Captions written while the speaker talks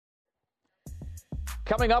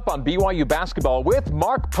Coming up on BYU basketball with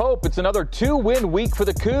Mark Pope, it's another 2-win week for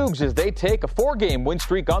the Cougs as they take a 4-game win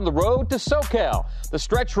streak on the road to SoCal. The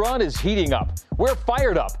stretch run is heating up. We're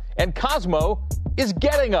fired up, and Cosmo is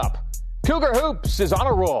getting up. Cougar Hoops is on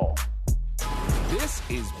a roll. This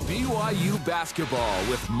is BYU basketball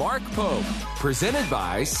with Mark Pope, presented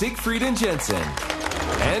by Siegfried and Jensen.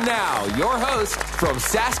 And now, your host from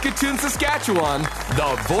Saskatoon, Saskatchewan,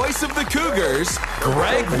 the voice of the Cougars,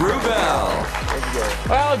 Greg Wrubell.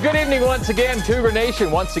 Well, good evening once again, Cougar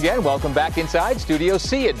Nation. Once again, welcome back inside Studio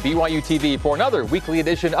C at BYU TV for another weekly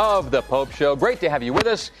edition of The Pope Show. Great to have you with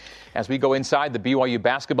us as we go inside the BYU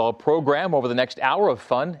basketball program over the next hour of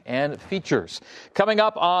fun and features. Coming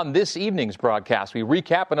up on this evening's broadcast, we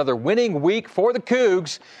recap another winning week for the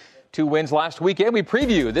Cougs. 2 wins last weekend. We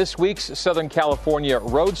preview this week's Southern California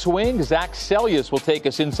road swing. Zach Sellius will take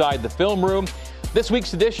us inside the film room. This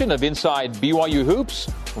week's edition of Inside BYU Hoops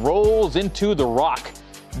rolls into the Rock.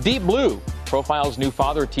 Deep Blue profiles new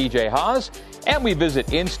father TJ Haws. And we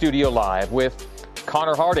visit in studio live with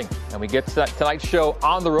Connor Harding. And we get to tonight's show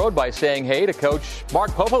on the road by saying hey to Coach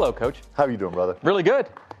Mark Pope. Hello, Coach. How are you doing, brother? Really good.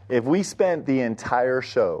 If we spent the entire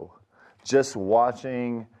show just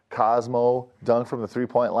watching Cosmo dunk from the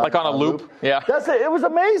three-point line, like on a loop. Yeah, that's it. It was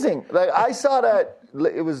amazing. Like, I saw that.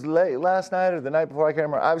 It was late last night or the night before. I can't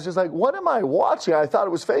remember. I was just like, "What am I watching?" I thought it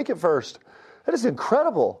was fake at first. That is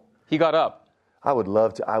incredible. He got up. I would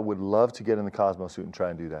love to get in the Cosmo suit and try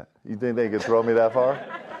and do that. You think they could throw me that far?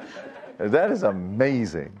 That is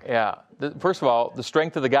amazing. Yeah. First of all, the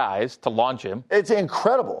strength of the guys to launch him. It's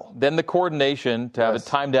incredible. Then the coordination to have it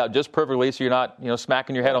timed out just perfectly so you're not,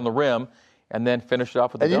 smacking your head on the rim. And then finish it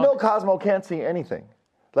off with the dunk. Cosmo can't see anything.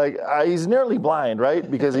 Like, he's nearly blind,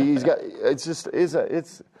 right? Because he's got,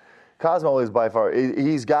 Cosmo is by far,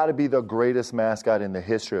 he's got to be the greatest mascot in the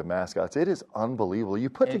history of mascots. It is unbelievable. You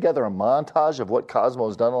put together a montage of what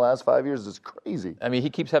Cosmo's done the last 5 years, it's crazy. I mean, he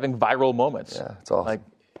keeps having viral moments. Yeah, it's awesome.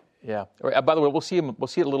 Yeah. By the way, we'll see it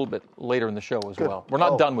a little bit later in the show as well. We're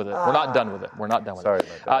not done with it. We're not done with it. Sorry.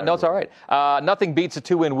 No, it's all right. Nothing beats a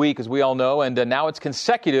 2-win week, as we all know, and now it's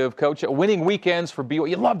consecutive, Coach, winning weekends for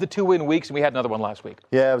BYU. You love the 2-win weeks, and we had another one last week.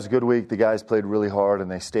 Yeah, it was a good week. The guys played really hard,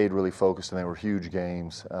 and they stayed really focused, and they were huge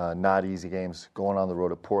games, not easy games. Going on the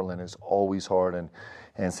road at Portland is always hard, and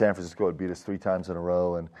San Francisco had beat us 3 times in a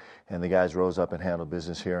row, and the guys rose up and handled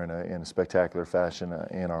business here in a spectacular fashion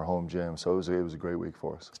in our home gym. So it was a great week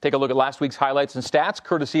for us. Let's take a look at last week's highlights and stats,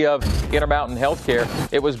 courtesy of Intermountain Healthcare.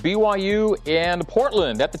 It was BYU and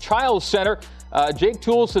Portland at the Childs Center. Jake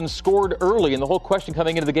Toolson scored early, and the whole question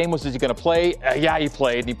coming into the game was, is he going to play? Yeah, he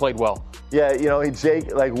played, and he played well. Yeah, Jake,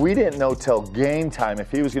 we didn't know till game time if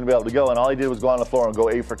he was going to be able to go, and all he did was go on the floor and go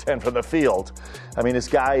 8 for 10 from the field. I mean, this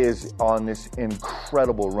guy is on this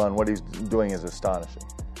incredible run. What he's doing is astonishing.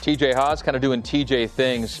 TJ Haws kind of doing TJ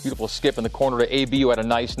things. Beautiful skip in the corner to AB, who had a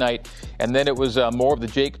nice night. And then it was more of the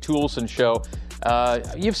Jake Toolson show.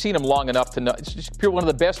 You've seen him long enough to know. It's just one of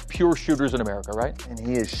the best pure shooters in America, right? And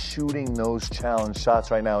he is shooting those challenge shots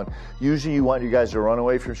right now. And usually you want you guys to run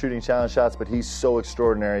away from shooting challenge shots, but he's so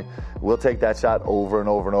extraordinary. We'll take that shot over and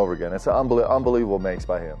over and over again. It's an unbelievable makes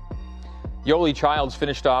by him. Yoeli Childs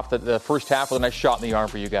finished off the first half with a nice shot in the arm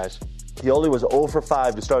for you guys. Yoeli was 0 for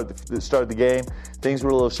 5 to start the game. Things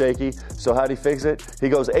were a little shaky. So how did he fix it? He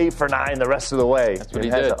goes 8 for 9 the rest of the way. That's what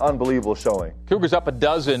he has did. An unbelievable showing. Cougars up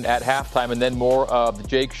 12 at halftime, and then more of the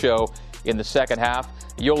Jake show in the second half.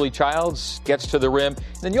 Yoeli Childs gets to the rim.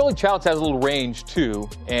 And then Yoeli Childs has a little range, too,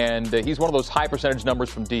 and he's one of those high percentage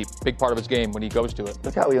numbers from deep. Big part of his game when he goes to it.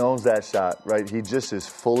 Look how he owns that shot, right? He just is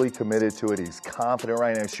fully committed to it. He's confident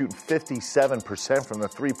right now. He's shooting 57% from the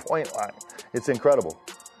three-point line. It's incredible.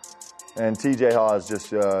 And TJ Haws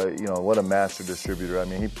just, what a master distributor. I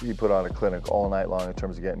mean, he put on a clinic all night long in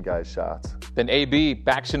terms of getting guys shots. Then AB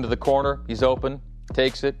backs into the corner. He's open,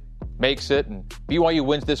 takes it, makes it, and BYU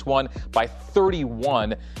wins this one by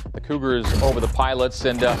 31. The Cougars over the Pilots,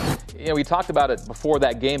 and we talked about it before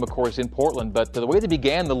that game, of course, in Portland. But the way they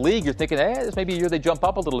began the league, you're thinking, this may be a year they jump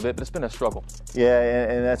up a little bit, but it's been a struggle. Yeah,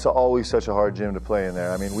 and that's always such a hard gym to play in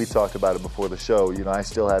there. I mean, we talked about it before the show. I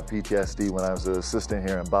still have PTSD when I was an assistant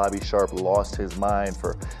here, and Bobby Sharp lost his mind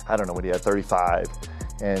for, when he had 35.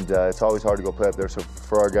 And it's always hard to go play up there. So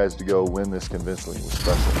for our guys to go win this convincingly was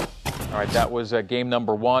special. All right, that was game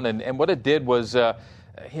number 1. And what it did was,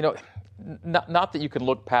 not that you can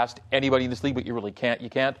look past anybody in this league, but you really can't. You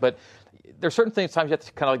can't. But there's certain things, times you have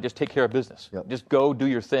to kind of just take care of business. Yep. Just go do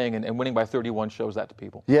your thing, and winning by 31 shows that to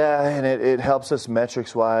people. Yeah, and it helps us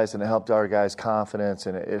metrics-wise, and it helped our guys' confidence,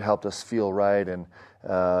 and it helped us feel right. And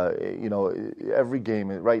Every game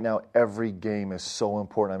right now, every game is so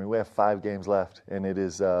important. I mean, we have 5 games left, and it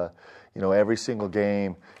is, every single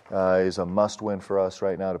game is a must-win for us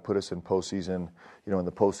right now to put us in postseason, in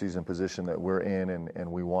the postseason position that we're in and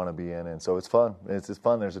we want to be in. And so it's fun. It's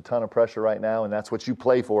fun. There's a ton of pressure right now, and that's what you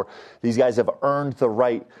play for. These guys have earned the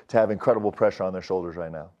right to have incredible pressure on their shoulders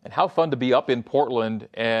right now. And how fun to be up in Portland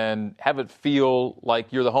and have it feel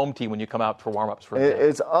like you're the home team when you come out for warm-ups.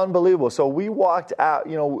 It's unbelievable. So we walked out,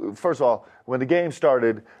 first of all, when the game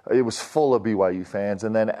started, it was full of BYU fans.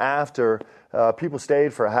 And then after, people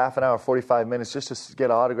stayed for a half an hour, 45 minutes just to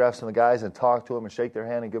get autographs from the guys and talk to them and shake their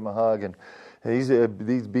hand and give them a hug. And these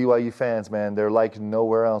BYU fans, man, they're like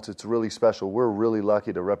nowhere else. It's really special. We're really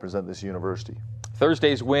lucky to represent this university.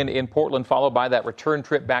 Thursday's win in Portland, followed by that return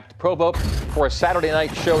trip back to Provo for a Saturday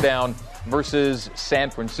night showdown versus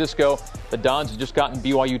San Francisco. The Dons had just gotten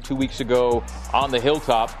BYU 2 weeks ago on the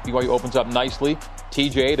hilltop. BYU opens up nicely.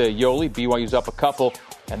 TJ to Yoli. BYU's up a couple,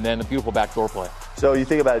 and then a beautiful backdoor play. So you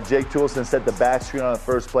think about it, Jake Toolson set the back screen on the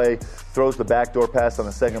first play, throws the backdoor pass on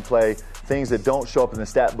the second play, things that don't show up in the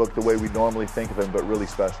stat book the way we normally think of him, but really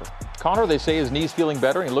special. Connor, they say his knee's feeling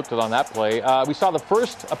better, and he looked it on that play. We saw the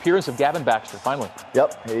first appearance of Gavin Baxter, finally.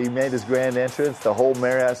 Yep, he made his grand entrance. The whole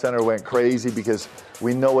Marriott Center went crazy because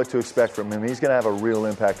we know what to expect from him. He's going to have a real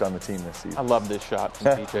impact on the team this season. I love this shot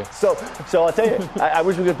from TJ. So I'll tell you, I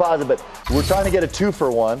wish we could pause it, but we're trying to get a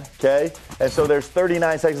 2-for-1, okay? And so there's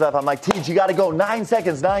 39 seconds left. I'm like, Teej, you got to go 9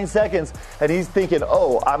 seconds. And he's thinking,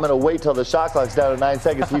 I'm going to wait till the shot clock's down to 9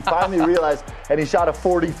 seconds. He finally realized, and he shot a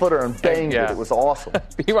 40-footer and banged it. It was awesome.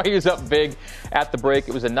 BYU's up big at the break.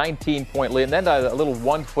 It was a 19-point lead, and then a little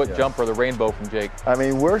 1-foot jumper, the rainbow from Jake. I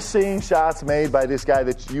mean, we're seeing shots made by this guy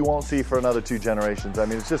that you won't see for another 2 generations. I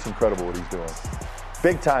mean, it's just incredible what he's doing.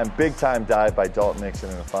 Big time dive by Dalton Nixon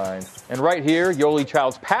in a find. And right here, Yoli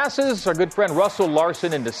Childs passes our good friend Russell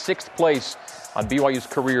Larson into 6th place on BYU's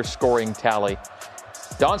career scoring tally.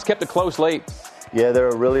 Dons kept it close late. Yeah, they're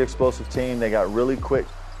a really explosive team. They got really quick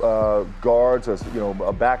guards,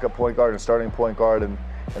 a backup point guard and a starting point guard, and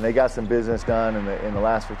they got some business done in the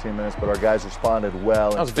last 15 minutes, but our guys responded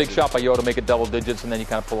well. That was a big shot by Yo to make it double digits, and then you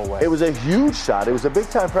kind of pull away. It was a huge shot. It was a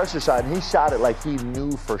big-time pressure shot, and he shot it like he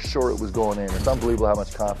knew for sure it was going in. It's unbelievable how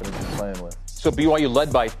much confidence he's playing with. So BYU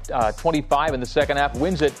led by 25 in the second half,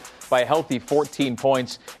 wins it by a healthy 14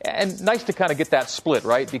 points. And nice to kind of get that split,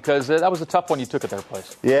 right? Because that was a tough one you took at their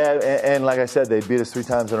place. Yeah, and like I said, they beat us 3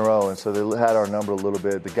 times in a row, and so they had our number a little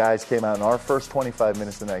bit. The guys came out, and our first 25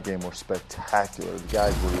 minutes in that game were spectacular. The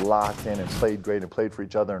guys were locked in and played great and played for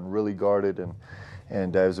each other and really guarded,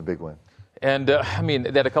 and it was a big win. And, they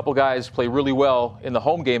had a couple guys play really well in the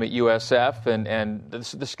home game at USF. And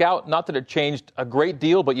the scout, not that it changed a great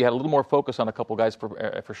deal, but you had a little more focus on a couple guys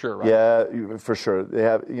for sure, right? Yeah, for sure. They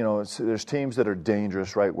have, there's teams that are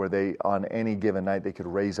dangerous, right, where they, on any given night, they could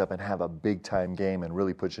raise up and have a big-time game and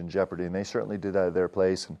really put you in jeopardy. And they certainly did that at their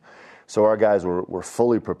place. And so our guys were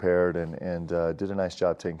fully prepared and did a nice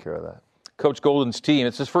job taking care of that. Coach Golden's team,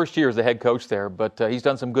 it's his first year as the head coach there, but he's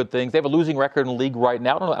done some good things. They have a losing record in the league right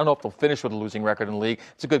now. I don't know if they'll finish with a losing record in the league.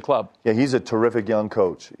 It's a good club. Yeah, he's a terrific young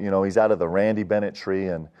coach. He's out of the Randy Bennett tree,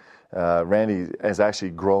 and Randy is actually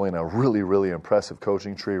growing a really, really impressive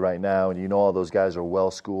coaching tree right now. And all those guys are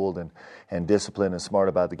well-schooled and disciplined and smart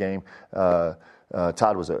about the game.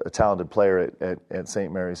 Todd was a talented player at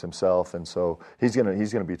St. Mary's himself, and so he's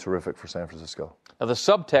gonna be terrific for San Francisco. Now, the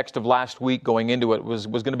subtext of last week going into it was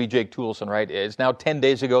going to be Jake Toolson, right? It's now 10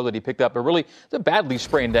 days ago that he picked up it's a badly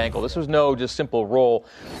sprained ankle. This was no just simple roll.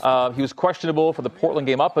 He was questionable for the Portland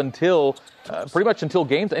game up until pretty much until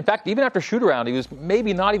games. In fact, even after shoot-around, he was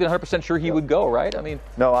maybe not even 100% sure he would go, right? I mean,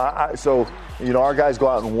 no. Our guys go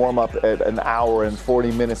out and warm up at an hour, and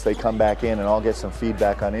 40 minutes they come back in, and I'll get some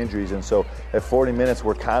feedback on injuries. And so at 40 minutes,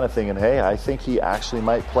 we're kind of thinking, hey, I think he actually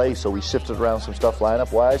might play. So we shifted around some stuff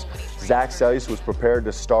lineup-wise. Zach Sellius was prepared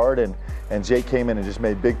to start, and Jake came in and just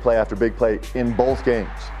made big play after big play in both games.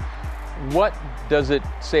 What does it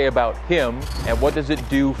say about him, and what does it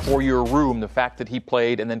do for your room, the fact that he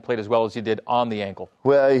played and then played as well as he did on the ankle?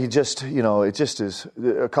 Well, it just is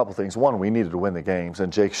a couple things. One, we needed to win the games,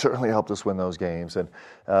 and Jake certainly helped us win those games.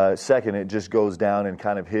 And second, it just goes down in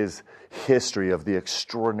kind of his history of the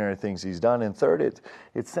extraordinary things he's done. And third,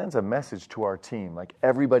 it sends a message to our team. Like,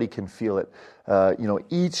 everybody can feel it.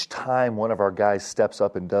 Each time one of our guys steps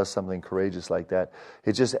up and does something courageous like that,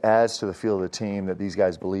 it just adds to the feel of the team that these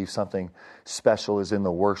guys believe something special is in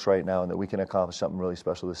the works right now and that we can accomplish something really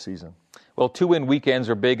special this season. Well, 2-win weekends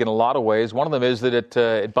are big in a lot of ways. One of them is that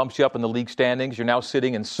it bumps you up in the league standings. You're now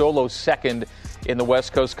sitting in solo second in the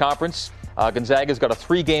West Coast Conference. Gonzaga's got a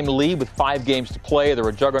 3-game lead with 5 games to play. They're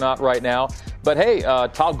a juggernaut right now. But hey,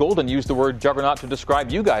 Todd Golden used the word juggernaut to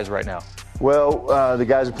describe you guys right now. Well, the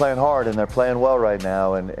guys are playing hard, and they're playing well right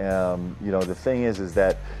now. And, the thing is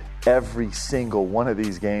that every single one of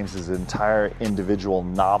these games is an entire individual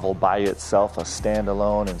novel by itself, a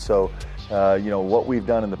standalone. And so, what we've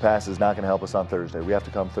done in the past is not going to help us on Thursday. We have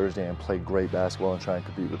to come Thursday and play great basketball and try and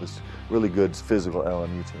compete with this really good physical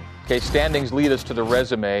LMU team. Okay, standings lead us to the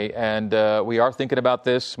resume, and we are thinking about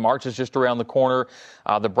this. March is just around the corner.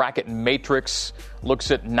 The bracket matrix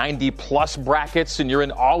looks at 90-plus brackets, and you're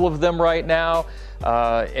in all of them right now.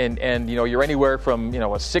 And you're anywhere from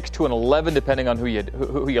a 6 to an 11, depending on who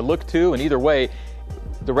you look to. And either way,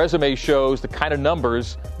 the resume shows the kind of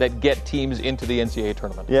numbers that get teams into the NCAA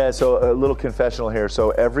tournament. Yeah, so a little confessional here.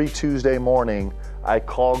 So every Tuesday morning, I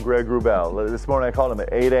call Greg Wrubell. This morning I called him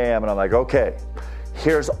at 8 a.m. and I'm like, okay,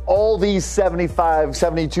 here's all these 75,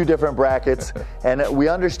 72 different brackets. And we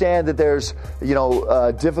understand that there's,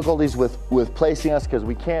 difficulties with placing us because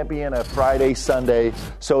we can't be in a Friday, Sunday.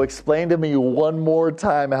 So explain to me one more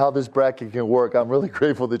time how this bracket can work. I'm really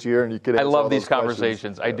grateful that you're here and you can answer all those questions. I love these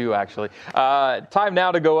conversations. I do, actually. Time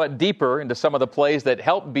now to go deeper into some of the plays that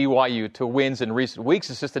helped BYU to wins in recent weeks,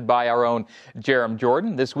 assisted by our own Jarom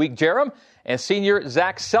Jordan. This week, Jarom and senior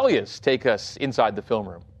Zach Seljaas take us inside the film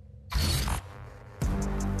room.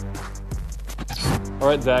 All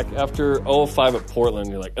right, Zach, after 0-5 at Portland,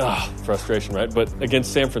 you're like, frustration, right? But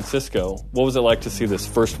against San Francisco, what was it like to see this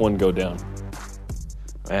first one go down?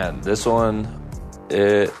 Man, this one,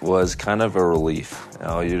 it was kind of a relief.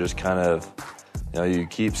 You just kind of, you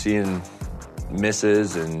keep seeing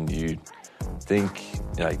misses and you think,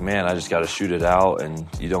 man, I just got to shoot it out, and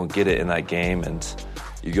you don't get it in that game. And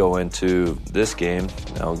you go into this game,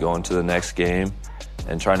 go into the next game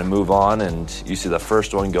and trying to move on, and you see the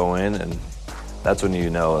first one go in, and that's when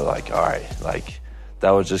all right, that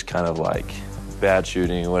was just kind of bad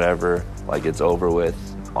shooting, whatever. It's over with,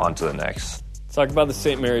 on to the next. Let's talk about the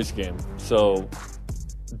St. Mary's game. So,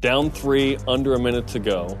 down 3, under a minute to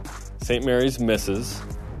go. St. Mary's misses.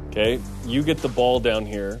 Okay, you get the ball down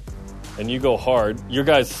here, and you go hard. Your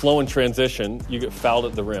guy's slow in transition. You get fouled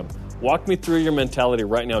at the rim. Walk me through your mentality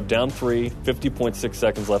right now. Down 3, 50.6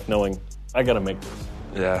 seconds left, knowing I got to make this.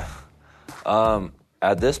 Yeah.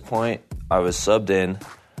 At this point, I was subbed in.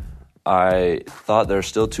 I thought there were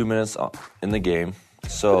still 2 minutes in the game.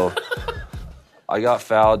 So I got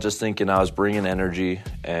fouled just thinking I was bringing energy,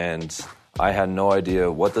 and I had no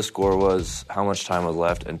idea what the score was, how much time was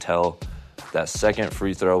left, until that second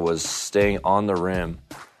free throw was staying on the rim.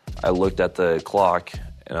 I looked at the clock,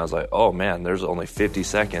 and I was like, oh, man, there's only 50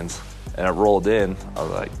 seconds. And it rolled in. I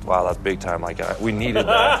was like, wow, that's big time. We needed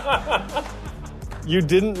that. You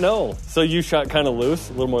didn't know. So you shot kind of loose,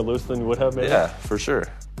 a little more loose than you would have maybe? Yeah, for sure.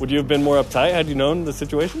 Would you have been more uptight had you known the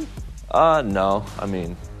situation? No. I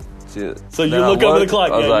mean, see, so you look over the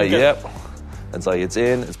clock. I was like, yep. It's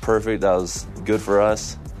in. It's perfect. That was good for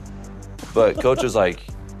us. But coach was like,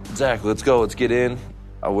 Zach, let's go. Let's get in.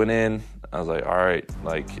 I went in. I was like, all right.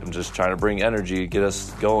 I'm just trying to bring energy, get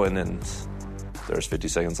us going, and there's 50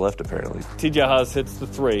 seconds left, apparently. TJ Haas hits the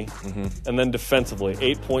 3, and then defensively,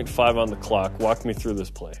 8.5 on the clock. Walk me through this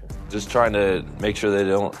play. Just trying to make sure they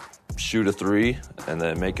don't shoot a 3 and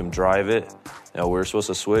then make him drive it. We were supposed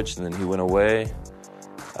to switch, and then he went away,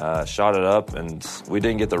 shot it up, and we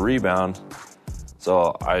didn't get the rebound.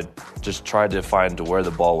 So I just tried to find where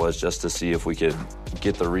the ball was just to see if we could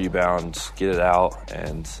get the rebound, get it out,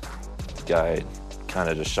 and the guy kind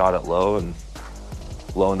of just shot it low, and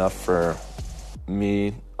low enough for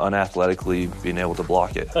me unathletically being able to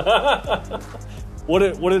block it. What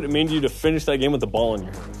did it mean to you to finish that game with the ball in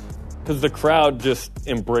your hands? Because the crowd just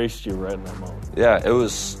embraced you right in that moment. Yeah, it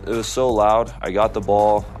was so loud. I got the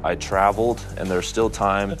ball, I traveled, and there's still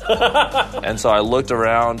time. And so I looked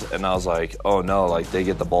around, and I was like, oh no, they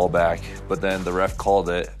get the ball back. But then the ref called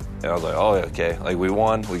it, and I was like, oh, okay, we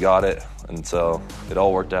won, we got it. And so it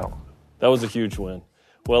all worked out. That was a huge win.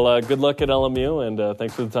 Well, good luck at LMU, and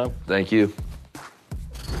thanks for the time. Thank you.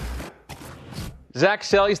 Zach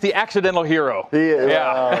Seljaas, the accidental hero.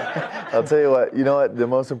 Yeah. I'll tell you what. You know what? The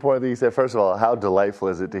most important thing he said. First of all, how delightful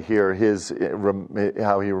is it to hear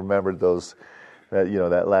how he remembered those,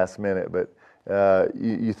 that last minute. But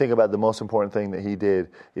you think about the most important thing that he did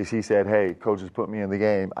is he said, "Hey, coach has put me in the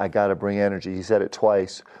game. I got to bring energy." He said it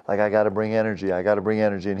twice. I got to bring energy. I got to bring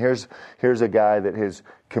energy. And here's a guy that has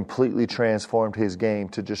completely transformed his game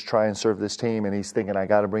to just try and serve this team, and he's thinking, I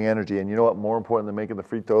got to bring energy. And you know what? More important than making the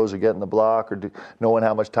free throws or getting the block or knowing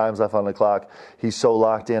how much time's left on the clock, he's so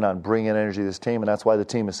locked in on bringing energy to this team, and that's why the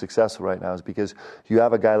team is successful right now, is because you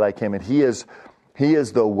have a guy like him, and he is He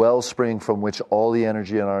is the wellspring from which all the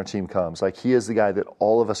energy on our team comes. Like, he is the guy that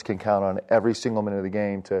all of us can count on every single minute of the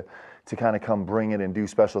game to kind of come bring it and do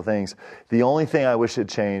special things. The only thing I wish had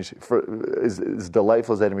changed, as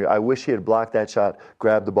delightful as that is, I wish he had blocked that shot,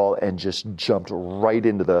 grabbed the ball, and just jumped right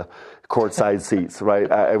into the courtside seats, right?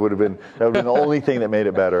 That would have been the only thing that made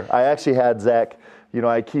it better. I actually had Zach,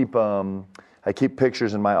 I keep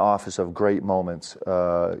pictures in my office of great moments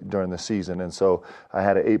during the season, and so I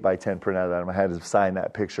had an 8x10 print out of that. I had to sign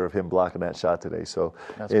that picture of him blocking that shot today. So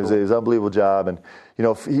it was an unbelievable job. And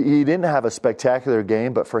he didn't have a spectacular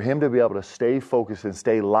game, but for him to be able to stay focused and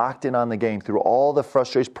stay locked in on the game through all the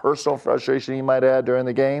frustration, personal frustration he might have had during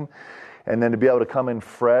the game, and then to be able to come in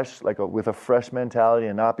fresh, with a fresh mentality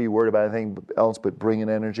and not be worried about anything else but bring in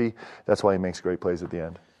energy, that's why he makes great plays at the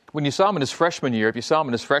end. When you saw him in his freshman year,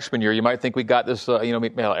 you might think we got this,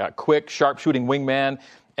 a quick, sharp-shooting wingman.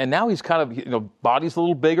 And now he's kind of, body's a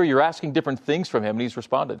little bigger. You're asking different things from him, and he's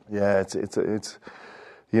responded. Yeah, it's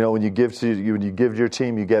when you give to your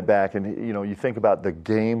team, you get back. And, you think about the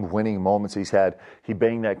game-winning moments he's had. He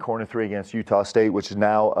banged that corner three against Utah State, which is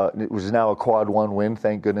now a quad one win.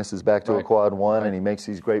 Thank goodness is back to a quad one, and he makes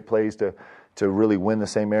these great plays to really win the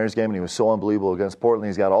St. Mary's game. And he was so unbelievable against Portland.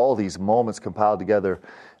 He's got all these moments compiled together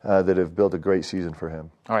that have built a great season for him.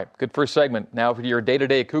 All right, good first segment. Now for your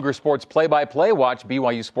day-to-day Cougar Sports play-by-play, watch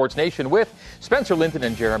BYU Sports Nation with Spencer Linton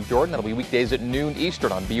and Jerem Jordan. That'll be weekdays at noon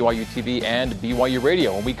Eastern on BYU TV and BYU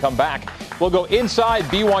Radio. When we come back, we'll go inside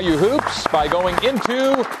BYU hoops by going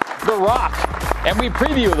into the Rock. And we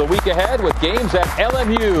preview the week ahead with games at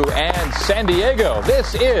LMU and San Diego.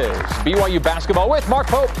 This is BYU Basketball with Mark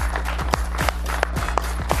Pope.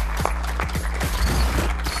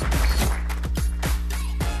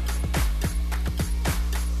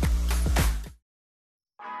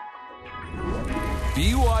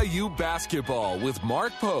 BYU Basketball with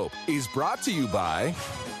Mark Pope is brought to you by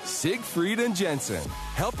Siegfried and Jensen,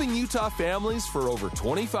 helping Utah families for over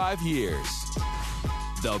 25 years.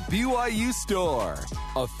 The BYU Store,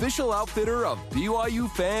 official outfitter of BYU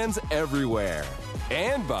fans everywhere.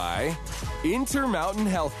 And by Intermountain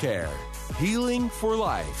Healthcare, healing for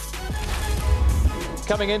life.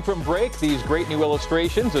 Coming in from break, these great new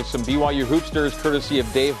illustrations of some BYU Hoopsters courtesy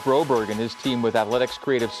of Dave Broberg and his team with Athletics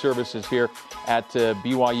Creative Services here at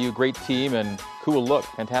BYU. Great team and cool look.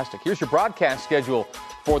 Fantastic. Here's your broadcast schedule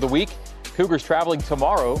for the week. Cougars traveling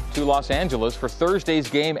tomorrow to Los Angeles for Thursday's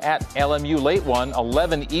game at LMU, late one,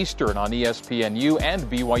 11 Eastern on ESPNU and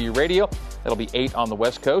BYU Radio. That'll be 8 on the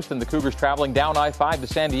West Coast. And the Cougars traveling down I-5 to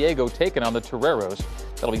San Diego, taking on the Toreros.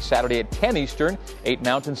 That'll be Saturday at 10 Eastern, 8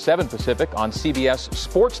 Mountain, 7 Pacific on CBS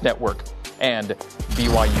Sports Network and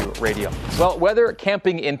BYU Radio. Well, whether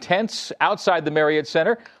camping in tents outside the Marriott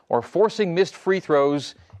Center or forcing missed free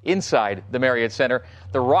throws inside the Marriott Center,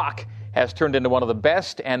 the Rock has turned into one of the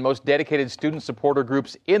best and most dedicated student supporter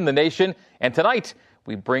groups in the nation. And tonight,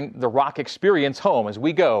 we bring the Rock experience home as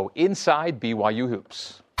we go inside BYU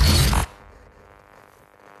Hoops.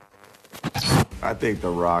 I think the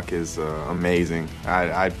Rock is amazing.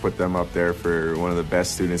 I'd put them up there for one of the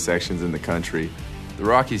best student sections in the country. The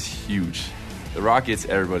Rock is huge. The Rock gets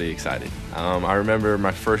everybody excited. I remember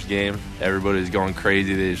my first game, everybody was going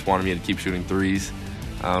crazy. They just wanted me to keep shooting threes.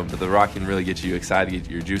 But the Rock can really get you excited, get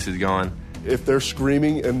your juices going. If they're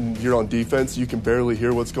screaming and you're on defense, you can barely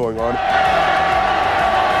hear what's going on.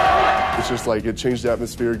 It's just like it changed the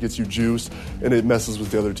atmosphere, it gets you juiced, and it messes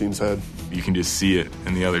with the other team's head. You can just see it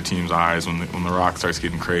in the other team's eyes when the Rock starts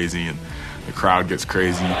getting crazy and the crowd gets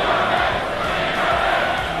crazy.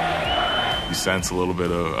 You sense a little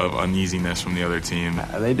bit of uneasiness from the other team.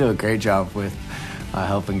 They do a great job with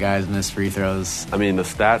helping guys miss free throws. I mean, the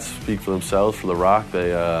stats speak for themselves for the Rock.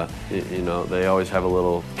 They, they always have a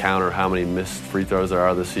little counter how many missed free throws there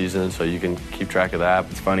are this season, so you can keep track of that.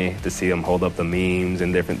 It's funny to see them hold up the memes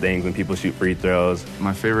and different things when people shoot free throws.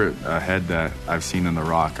 My favorite head that I've seen in the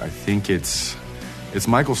Rock, I think it's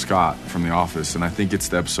Michael Scott from The Office, and I think it's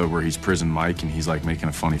the episode where he's Prison Mike and he's like making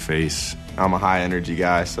a funny face. I'm a high energy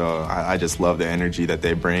guy, so I just love the energy that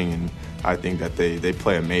they bring, and I think that they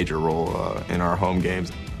play a major role in our home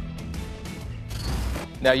games.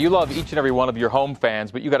 Now, you love each and every one of your home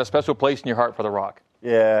fans, but you got a special place in your heart for the Rock.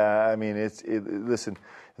 Yeah, I mean, listen,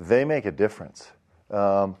 they make a difference.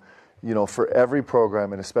 For every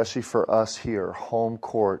program, and especially for us here, home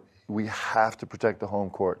court, we have to protect the home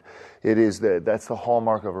court. That's the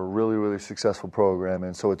hallmark of a really, really successful program,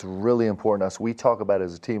 and so it's really important to us. We talk about it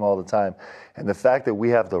as a team all the time, and the fact that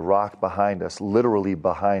we have the Rock behind us, literally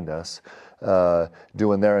behind us,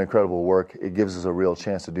 doing their incredible work. It gives us a real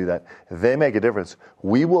chance to do that. They make a difference.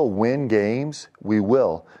 We will win games. We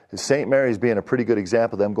will. St. Mary's being a pretty good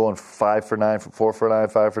example, them going 5 for 9, 4 for 9,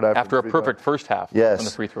 5 for 9. After a perfect first half yes. on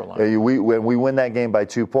the free throw line. When we win that game by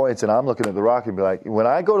 2 points, and I'm looking at the Rock and be like, when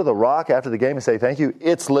I go to the Rock after the game and say thank you,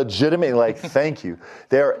 it's legitimately like thank you.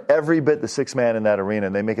 They're every bit the sixth man in that arena,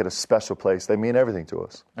 and they make it a special place. They mean everything to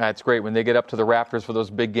us. That's great. When they get up to the rafters for those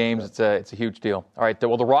big games, it's a huge deal. All right,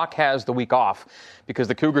 well, the Rock has the week off because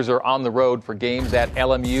the Cougars are on the road for games at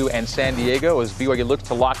LMU and San Diego as BYU looks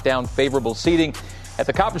to lock down favorable seeding at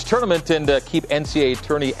the conference tournament and keep NCAA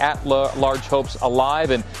tourney at-large hopes alive.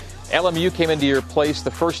 And LMU came into your place the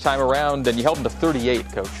first time around, and you held them to 38,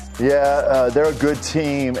 Coach. Yeah, they're a good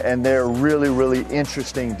team, and they're really, really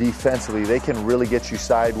interesting defensively. They can really get you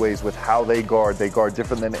sideways with how they guard. They guard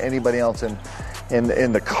different than anybody else in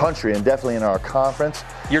the country, and definitely in our conference.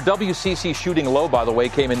 Your WCC shooting low, by the way,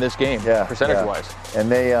 came in this game, percentage-wise.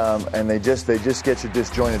 Yeah. And they just get you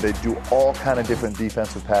disjointed. They do all kind of different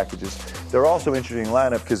defensive packages. They're also interesting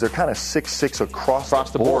lineup because they're kind of 6'6"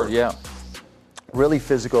 across the board. Yeah. Really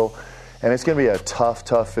physical. And it's going to be a tough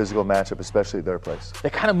physical matchup, especially at their place. They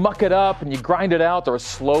kind of muck it up and you grind it out. They're a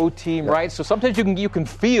slow team, right? So sometimes you can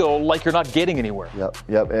feel like you're not getting anywhere.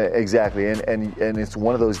 Yep, exactly. And it's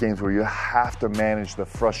one of those games where you have to manage the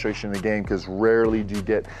frustration of the game because rarely do you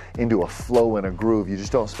get into a flow and a groove. You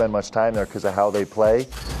just don't spend much time there because of how they play.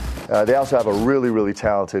 They also have a really, really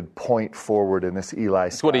talented point forward in this Eli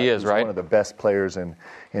Scott. That's what he is, right? He's one of the best players in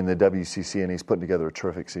the WCC, and he's putting together a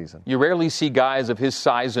terrific season. You rarely see guys of his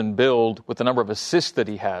size and build with the number of assists that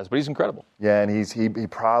he has, but he's incredible. Yeah, and he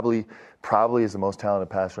probably is the most talented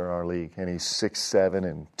passer in our league, and he's 6'7"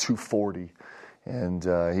 and 240, and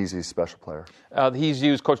he's a special player.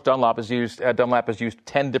 Coach Dunlap has used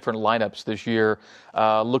 10 different lineups this year,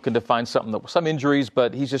 looking to find some injuries,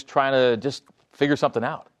 but he's just trying to just figure something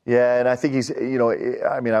out. Yeah, and I think he's,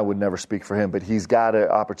 I would never speak for him, but he's got an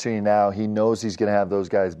opportunity now. He knows he's going to have those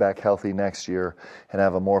guys back healthy next year and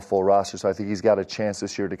have a more full roster. So I think he's got a chance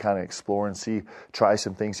this year to kind of explore and try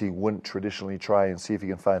some things he wouldn't traditionally try and see if he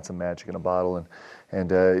can find some magic in a bottle.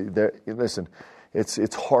 Listen,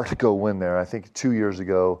 it's hard to go win there. I think 2 years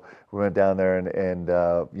ago we went down there and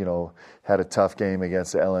had a tough game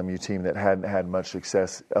against the LMU team that hadn't had much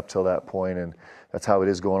success up till that point, and that's how it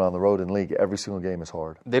is going on the road in league. Every single game is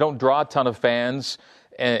hard. They don't draw a ton of fans,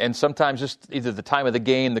 and sometimes just either the time of the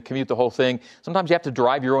game, the commute, the whole thing. Sometimes you have to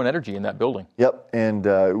drive your own energy in that building. Yep, and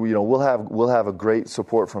we'll have a great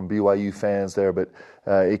support from BYU fans there, but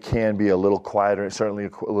it can be a little quieter. Certainly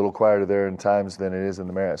a little quieter there in times than it is in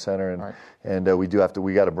the Marriott Center, and we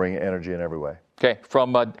got to bring energy in every way. Okay,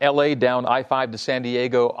 from L.A. down I-5 to San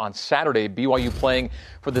Diego on Saturday, BYU playing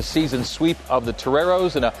for the season sweep of the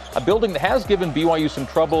Toreros in a building that has given BYU some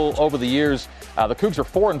trouble over the years. The Cougs are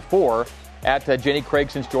 4-4 at Jenny Craig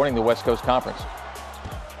since joining the West Coast Conference.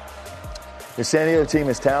 The San Diego team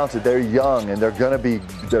is talented. They're young, and they're going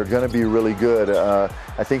to be really good.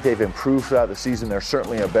 I think they've improved throughout the season. They're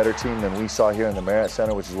certainly a better team than we saw here in the Marriott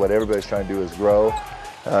Center, which is what everybody's trying to do is grow.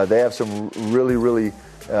 They have some really, really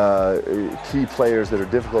key players that are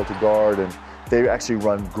difficult to guard, and they actually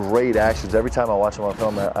run great actions. Every time I watch them on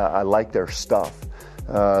film, I like their stuff.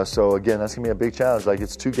 So again, that's going to be a big challenge. Like,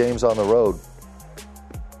 it's 2 games on the road.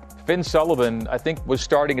 Finn Sullivan, I think, was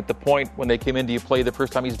starting at the point when they came into play the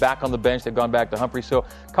first time. He's back on the bench. They've gone back to Humphrey. So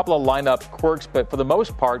a couple of lineup quirks, but for the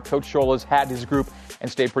most part, Coach Scholl has had his group and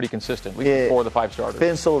stayed pretty consistent, at least before the 5 starters.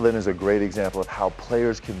 Finn Sullivan is a great example of how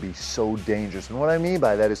players can be so dangerous. And what I mean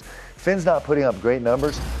by that is Finn's not putting up great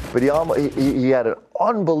numbers, but he had an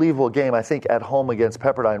unbelievable game, I think, at home against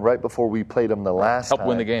Pepperdine right before we played him the last time. Helped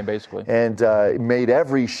win the game, basically. And made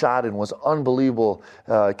every shot and was unbelievable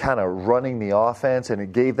kind of running the offense, and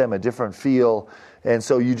it gave them a different feel. And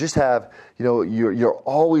so you just have, you're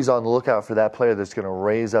always on the lookout for that player that's going to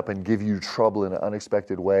raise up and give you trouble in an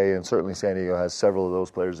unexpected way. And certainly San Diego has several of those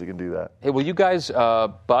players that can do that. Hey, will you guys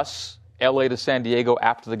bus L.A. to San Diego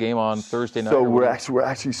after the game on Thursday night? So we're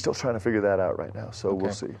actually still trying to figure that out right now. So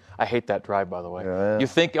We'll see. I hate that drive, by the way. Yeah. You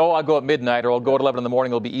think, I'll go at midnight or I'll go at 11 in the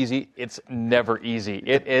morning. It'll be easy. It's never easy.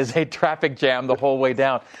 It is a traffic jam the whole way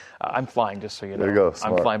down. I'm flying, just so you know. There you go.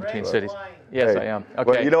 Smart. I'm flying between cities. Yes, I am.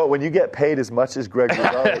 Okay. Well, you know what? When you get paid as much as Greg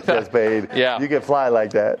Gonzalez gets paid, you can fly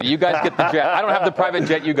like that. You guys get the jet. I don't have the private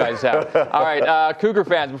jet you guys have. All right, Cougar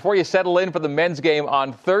fans, before you settle in for the men's game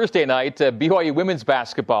on Thursday night, BYU women's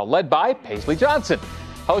basketball, led by Paisley Johnson,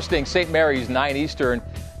 hosting St. Mary's 9 Eastern.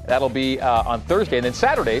 That'll be on Thursday. And then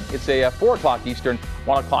Saturday, it's a 4 o'clock Eastern,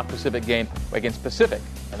 1 o'clock Pacific game against Pacific.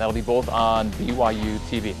 And that'll be both on BYU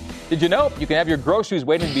TV. Did you know you can have your groceries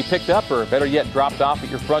waiting to be picked up or better yet dropped off at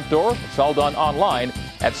your front door? It's all done online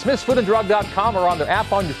at smithsfoodandrug.com or on their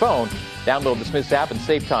app on your phone. Download the Smith's app and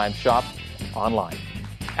save time. Shop online.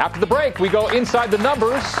 After the break, we go inside the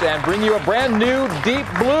numbers and bring you a brand new Deep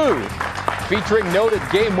Blue featuring noted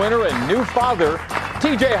game winner and new father,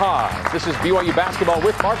 TJ Haws. This is BYU Basketball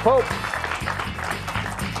with Mark Pope.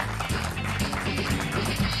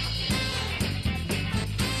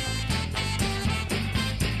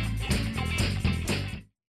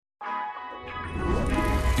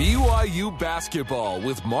 BYU Basketball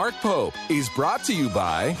with Mark Pope is brought to you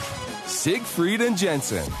by Siegfried and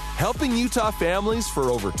Jensen, helping Utah families for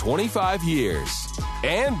over 25 years.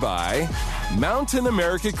 And by Mountain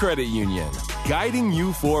America Credit Union, guiding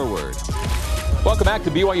you forward. Welcome back to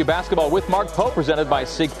BYU Basketball with Mark Pope, presented by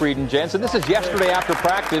Siegfried and Jensen. This is yesterday after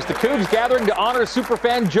practice. The Cougs gathering to honor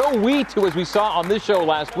superfan Joe Wheat, who, as we saw on this show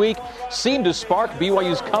last week, seemed to spark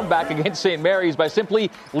BYU's comeback against St. Mary's by simply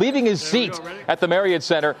leaving his seat at the Marriott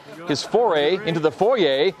Center. His foray into the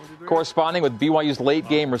foyer corresponding with BYU's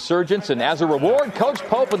late-game resurgence. And as a reward, Coach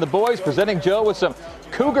Pope and the boys presenting Joe with some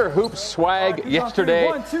Cougar Hoops swag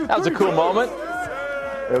yesterday. That was a cool moment.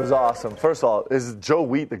 It was awesome. First of all, is Joe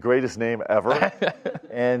Wheat the greatest name ever?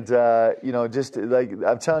 And, just like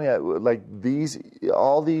I'm telling you, like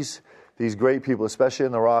all these great people, especially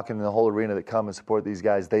in the Rock and in the whole arena that come and support these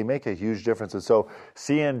guys, they make a huge difference. And so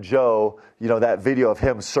seeing Joe, that video of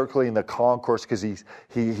him circling the concourse because he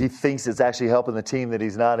thinks it's actually helping the team that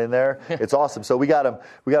he's not in there, it's awesome. So we got him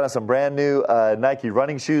some brand new Nike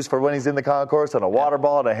running shoes for when he's in the concourse, and a water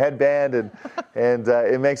ball and a headband, and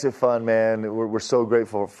it makes it fun, man. We're so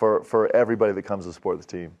grateful for everybody that comes to support the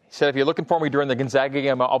team. He said, if you're looking for me during the Gonzaga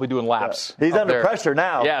game, I'll be doing laps. He's under pressure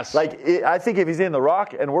now. Yes. I think if he's in the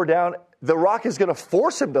Rock and we're down, the Rock is going to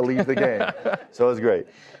force him to leave the game. So it was great.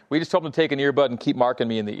 We just told him to take an earbud and keep marking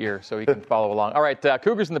me in the ear so he can follow along. All right,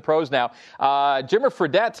 Cougars in the pros now. Jimmer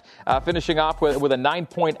Fredette finishing off with a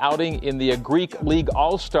 9-point outing in the Greek League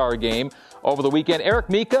All-Star game over the weekend. Eric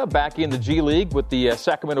Mika back in the G League with the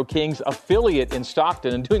Sacramento Kings affiliate in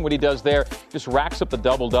Stockton, and doing what he does there, just racks up the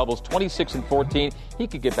double-doubles, 26 and 14. He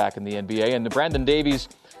could get back in the NBA. And Brandon Davies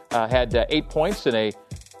had 8 points in a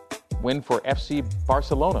win for FC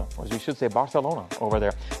Barcelona, or as you should say, Barcelona over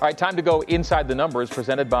there. All right, time to go inside the numbers,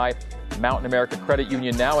 presented by Mountain America Credit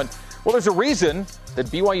Union now. And, well, there's a reason that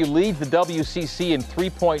BYU leads the WCC in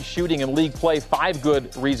three-point shooting and league play. 5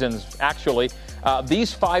 good reasons, actually.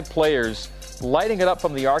 These 5 players lighting it up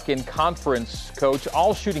from the arc in conference, Coach,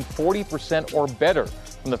 all shooting 40% or better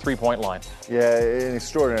from the three-point line. Yeah, an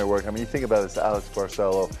extraordinary work. I mean, you think about this, Alex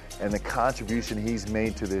Barcelo, and the contribution he's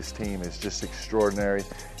made to this team is just extraordinary.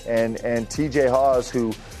 And TJ Haws,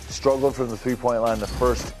 who struggled from the three-point line the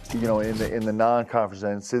first, in the non-conference,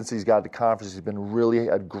 and since he's got to conference, he's been really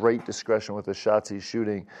at great discretion with the shots he's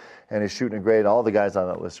shooting, and he's shooting great. All the guys on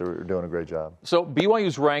that list are doing a great job. So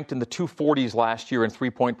BYU's ranked in the 240s last year in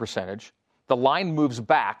three-point percentage. The line moves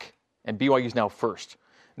back, and BYU's now first.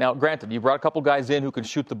 Now, granted, you brought a couple guys in who can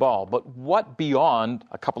shoot the ball, but what beyond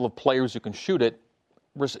a couple of players who can shoot it,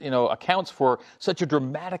 accounts for such a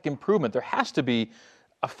dramatic improvement? There has to be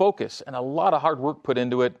a focus and a lot of hard work put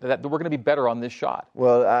into it that we're going to be better on this shot.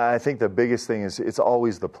 Well, I think the biggest thing is it's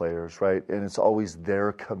always the players, right? And it's always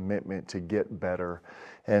their commitment to get better.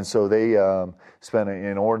 And so they spent an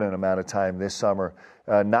inordinate amount of time this summer,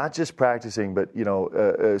 not just practicing, but,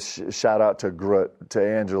 shout out to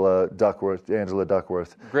Angela Duckworth.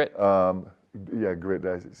 Grit. Grit.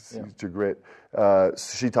 To Grit.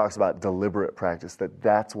 She talks about deliberate practice,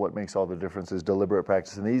 that's what makes all the difference is deliberate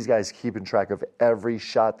practice. And these guys keeping track of every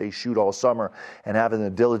shot they shoot all summer and having the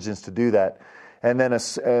diligence to do that. And then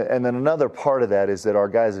another part of that is that our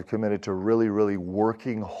guys have committed to really, really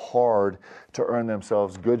working hard to earn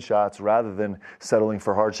themselves good shots rather than settling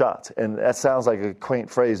for hard shots. And that sounds like a quaint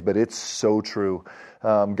phrase, but it's so true.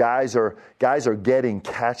 Guys are getting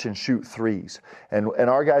catch and shoot threes, and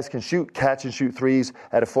our guys can catch and shoot threes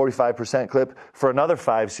at a 45% clip for another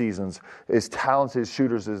 5 seasons. As talented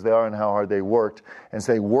shooters as they are and how hard they worked, and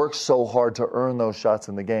so they work so hard to earn those shots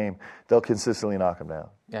in the game, they'll consistently knock them down.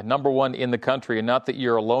 Yeah, number 1 in the country, and not that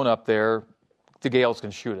you're alone up there. The Gales can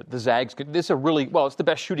shoot it. The Zags can. This is it's the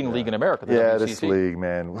best shooting league in America. This league,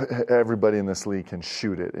 man. Everybody in this league can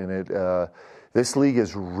shoot it, and this league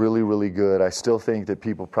is really, really good. I still think that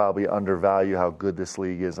people probably undervalue how good this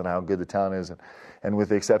league is and how good the talent is, and with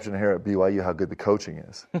the exception here at BYU, how good the coaching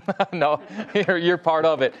is. No, you're part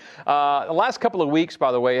of it. The last couple of weeks,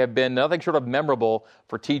 by the way, have been nothing short of memorable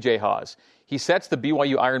for TJ Haws. He sets the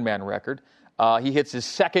BYU Ironman record. He hits his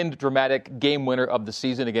second dramatic game winner of the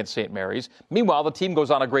season against St. Mary's. Meanwhile, the team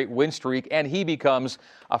goes on a great win streak, and he becomes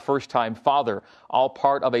a first-time father, all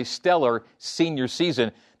part of a stellar senior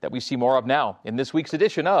season that we see more of now in this week's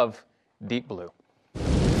edition of Deep Blue.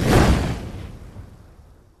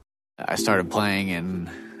 I started playing, and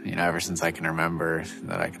ever since I can remember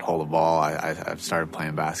that I could hold a ball, I've started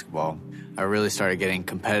playing basketball. I really started getting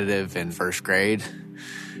competitive in first grade,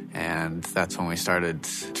 and that's when we started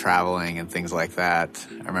traveling and things like that.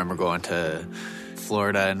 I remember going to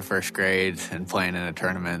Florida in first grade and playing in a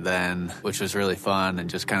tournament then, which was really fun, and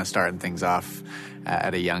just kind of starting things off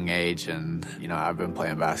at a young age. And, I've been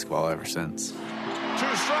playing basketball ever since. Too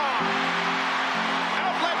strong.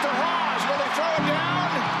 Outlet to Haws. Will they throw it down?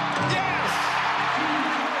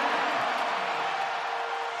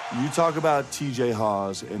 You talk about TJ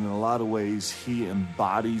Haws, and in a lot of ways, he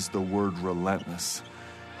embodies the word relentless.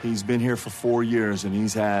 He's been here for 4 years, and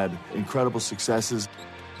he's had incredible successes,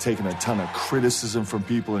 taken a ton of criticism from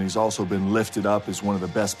people, and he's also been lifted up as one of the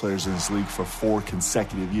best players in this league for 4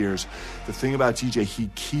 consecutive years. The thing about TJ, he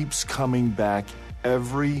keeps coming back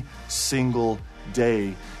every single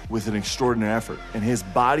day with an extraordinary effort, and his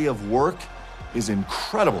body of work is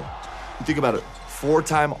incredible. You think about it.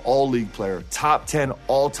 4-time All-League player, top 10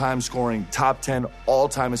 all-time scoring, top 10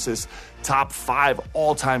 all-time assists, top 5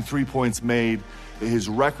 all-time 3 points made. His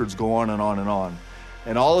records go on and on and on.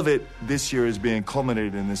 And all of it this year is being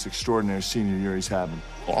culminated in this extraordinary senior year he's having.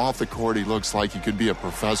 Off the court, he looks like he could be a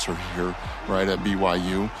professor here, right, at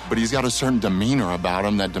BYU. But he's got a certain demeanor about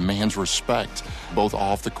him that demands respect, both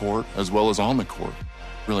off the court as well as on the court.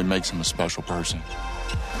 Really makes him a special person.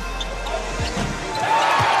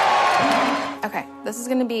 Okay, this is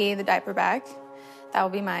going to be the diaper bag. That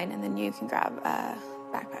will be mine, and then you can grab a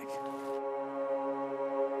backpack.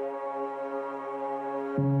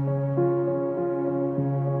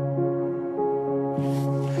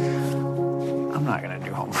 I'm not going to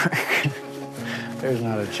do homework. There's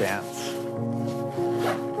not a chance.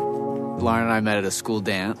 Lauren and I met at a school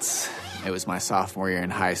dance. It was my sophomore year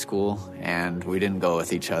in high school, and we didn't go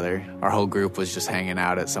with each other. Our whole group was just hanging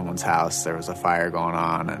out at someone's house. There was a fire going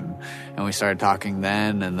on, and we started talking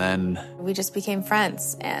then, and then... We just became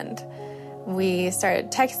friends, and we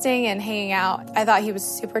started texting and hanging out. I thought he was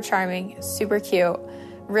super charming, super cute,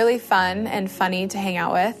 really fun and funny to hang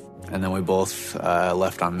out with. And then we both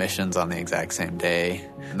left on missions on the exact same day.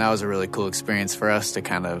 And that was a really cool experience for us to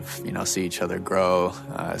kind of, see each other grow,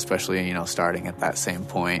 especially, starting at that same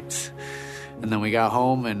point. And then we got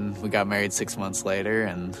home and we got married 6 months later,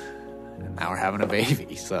 and now we're having a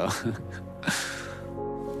baby, so.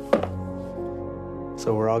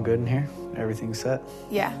 So we're all good in here? Everything's set?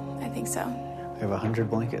 Yeah, I think so. We have 100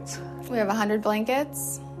 blankets. We have 100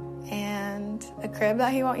 blankets and a crib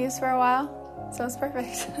that he won't use for a while, so it's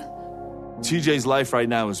perfect. TJ's life right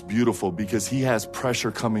now is beautiful because he has pressure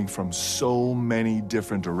coming from so many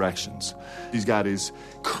different directions. He's got his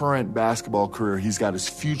current basketball career, he's got his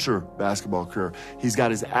future basketball career, he's got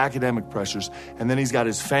his academic pressures, and then he's got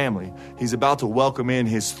his family. He's about to welcome in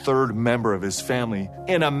his third member of his family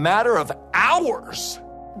in a matter of hours.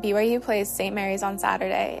 BYU plays St. Mary's on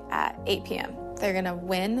Saturday at 8 p.m. They're going to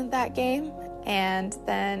win that game, and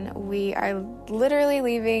then we are literally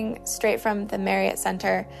leaving straight from the Marriott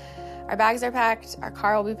Center. Our bags are packed, our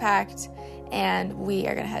car will be packed, and we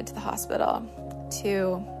are going to head to the hospital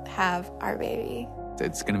to have our baby.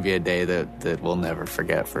 It's going to be a day that we'll never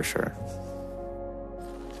forget for sure.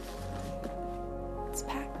 It's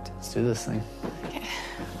packed. Let's do this thing. Okay.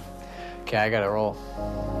 Okay, I got to roll.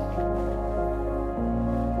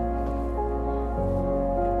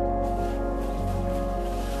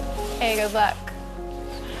 Hey, good luck.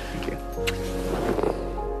 Thank you.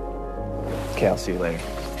 Okay, I'll see you later.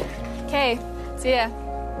 Okay, see ya.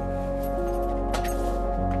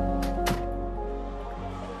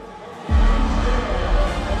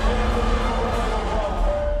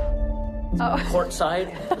 Oh. Courtside?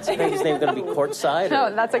 Is his name going to be Courtside?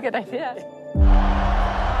 No, that's a good idea.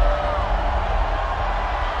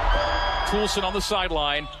 Toulson on the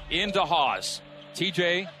sideline, into Haws.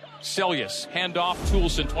 TJ Sellius, handoff,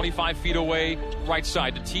 Toulson 25 feet away, right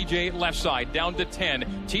side to TJ, left side, down to 10.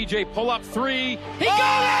 TJ pull up three. He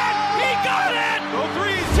got it! He got it! Go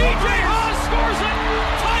threes. TJ Haws scores it!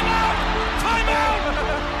 Timeout! Timeout!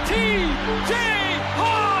 TJ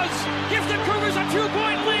Haws gives the Cougars a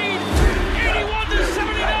 2-point lead.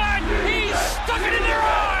 81-79. He stuck it in their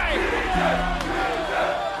eye.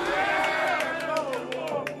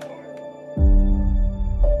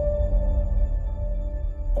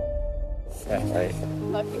 Okay, right.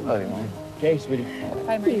 Love you. Love you, Mom. Okay, sweetie.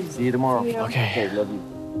 Bye, Marie. See you tomorrow. See you. Okay. Okay, love you.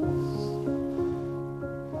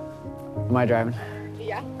 Am I driving?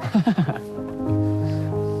 Yeah.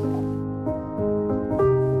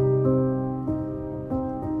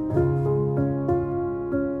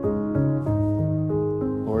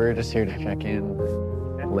 We're just here to check in.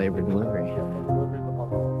 Labor delivery.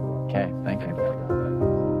 Okay, thank you.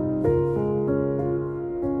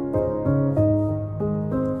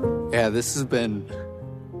 Yeah, it's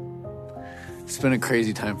been a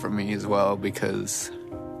crazy time for me as well because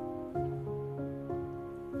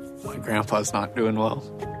my grandpa's not doing well.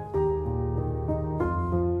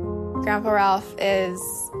 Grandpa Ralph is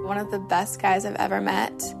one of the best guys I've ever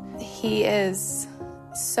met. He is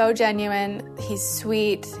so genuine, he's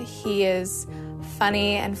sweet, he is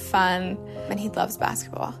funny and fun, and he loves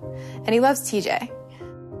basketball. And he loves TJ.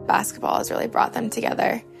 Basketball has really brought them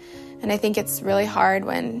together. And I think it's really hard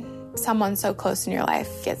when someone so close in your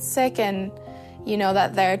life gets sick and you know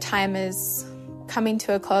that their time is coming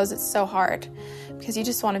to a close. It's so hard because you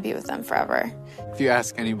just want to be with them forever. If you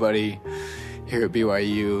ask anybody here at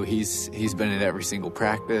BYU, he's been at every single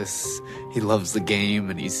practice. He loves the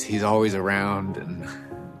game and he's always around, and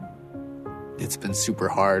it's been super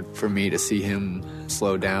hard for me to see him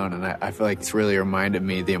slow down, and I feel like it's really reminded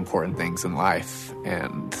me the important things in life,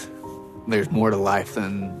 and there's more to life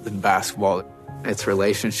than basketball. It's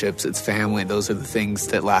relationships, it's family. Those are the things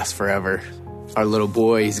that last forever. Our little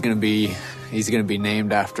boy, he's gonna be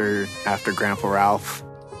named after Grandpa Ralph.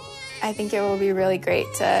 I think it will be really great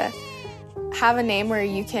to have a name where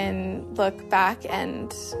you can look back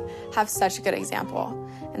and have such a good example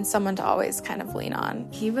and someone to always kind of lean on.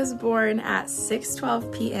 He was born at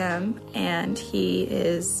 6:12 p.m. and he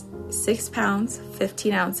is 6 pounds,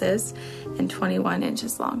 15 ounces, and 21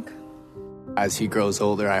 inches long. As he grows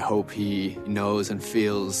older, I hope he knows and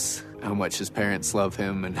feels how much his parents love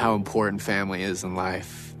him and how important family is in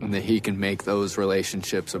life, and that he can make those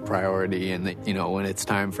relationships a priority, and that, you know, when it's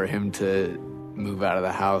time for him to move out of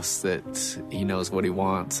the house, that he knows what he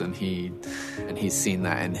wants, and he's seen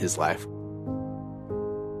that in his life.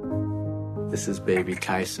 This is baby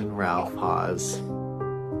Kyson Ralph Haas.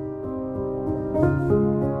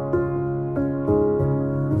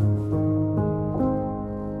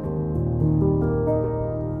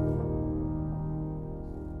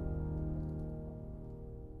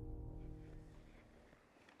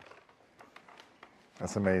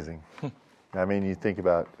 That's amazing. I mean, you think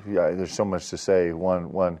about, there's so much to say.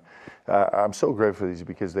 I'm so grateful for these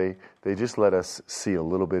because they just let us see a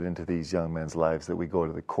little bit into these young men's lives that we go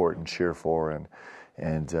to the court and cheer for, and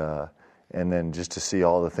then just to see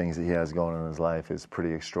all the things that he has going on in his life is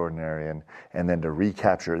pretty extraordinary. And then to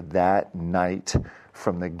recapture that night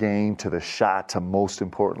from the game to the shot to, most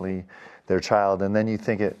importantly, their child. And then you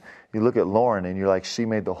look at Lauren and you're like, she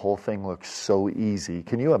made the whole thing look so easy.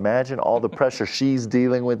 Can you imagine all the pressure she's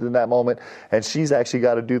dealing with in that moment? And she's actually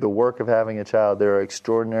got to do the work of having a child. They're an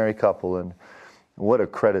extraordinary couple, and what a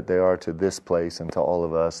credit they are to this place and to all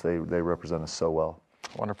of us. They represent us so well.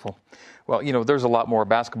 Wonderful. Well, you know, there's a lot more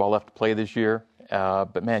basketball left to play this year.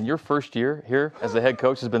 But man, your first year here as the head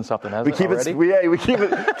coach has been something, hasn't it already? We keep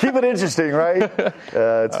it interesting, right?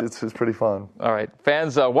 It's pretty fun. All right,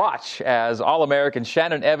 fans, watch as All-American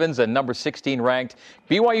Shannon Evans and number 16 ranked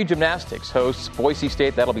BYU Gymnastics hosts Boise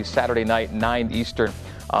State. That'll be Saturday night, 9 Eastern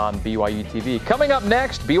on BYU TV. Coming up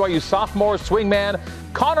next, BYU sophomore swingman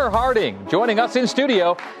Connor Harding joining us in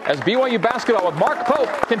studio as BYU basketball with Mark Pope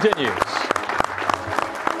continues.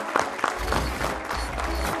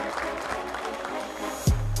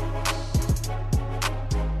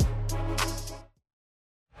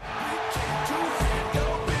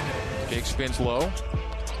 Spins low.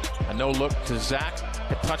 A no look to Zach.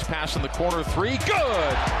 A touch pass in the corner. Three.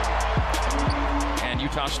 Good. And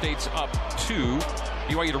Utah State's up 2.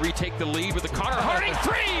 BYU to retake the lead with the Connor Harding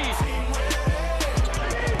 3.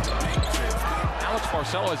 Alex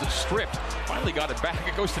Barcelo has it stripped. Finally got it back.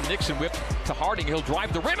 It goes to Nixon. Whip to Harding. He'll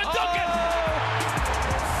drive the rim and dunk it.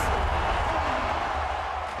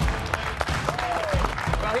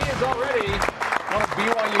 Well, he is already one of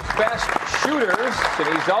BYU's best shooters,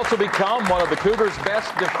 and he's also become one of the Cougars'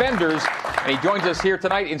 best defenders. And he joins us here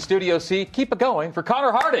tonight in Studio C. Keep it going for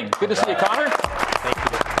Connor Harding. Good to see you, Connor.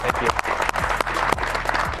 Thank you.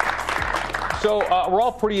 So we're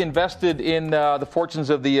all pretty invested in the fortunes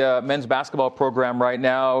of the men's basketball program right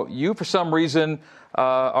now. You, for some reason,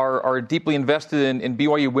 are deeply invested in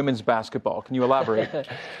BYU women's basketball. Can you elaborate?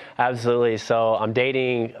 Absolutely. So I'm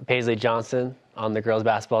dating Paisley Johnson on the girls'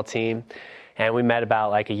 basketball team. And we met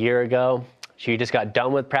about like a year ago. She just got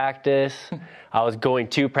done with practice. I was going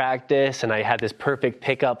to practice, and I had this perfect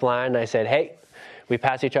pickup line. I said, hey, we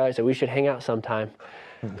passed each other, so we should hang out sometime.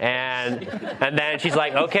 And then she's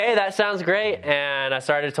like, okay, that sounds great. And I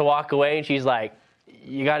started to walk away, and she's like,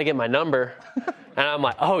 you got to get my number. And I'm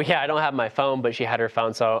like, oh, yeah, I don't have my phone, but she had her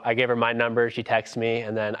phone. So I gave her my number. She texted me.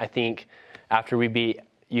 And then I think after we beat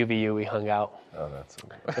UVU, we hung out. Oh, that's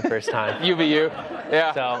the first time. UVU,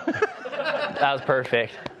 yeah. So that was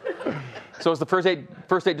perfect. So was the first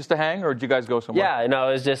date just to hang, or did you guys go somewhere? Yeah, no,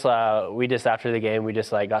 it was just, we just, after the game, we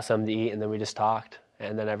just, like, got something to eat, and then we just talked.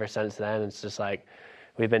 And then ever since then, it's just, like,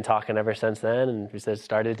 we've been talking ever since then, and we just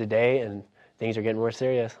started to date, and things are getting more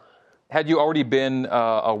serious. Had you already been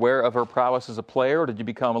aware of her prowess as a player, or did you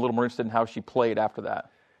become a little more interested in how she played after that?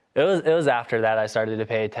 It was after that I started to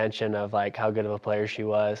pay attention of, like, how good of a player she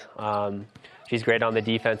was. She's great on the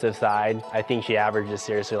defensive side. I think she averages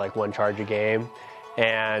seriously, like, 1 charge a game.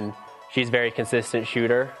 And she's a very consistent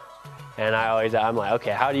shooter. And I'm like,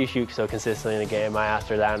 okay, how do you shoot so consistently in a game? I asked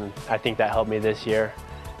her that, and I think that helped me this year,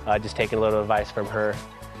 just taking a little advice from her.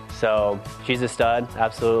 So she's a stud,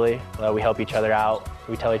 absolutely. We help each other out.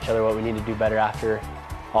 We tell each other what we need to do better after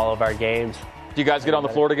all of our games. Do you guys get on the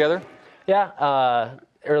floor together? Yeah.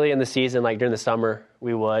 Early in the season, like during the summer,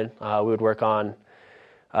 we would work on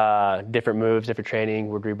different moves, different training.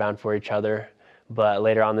 We'd rebound for each other. But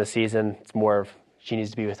later on this season, it's more of she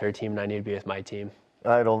needs to be with her team and I need to be with my team.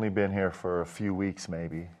 I'd only been here for a few weeks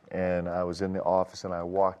maybe, and I was in the office and I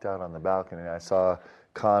walked out on the balcony and I saw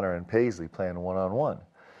Connor and Paisley playing one-on-one.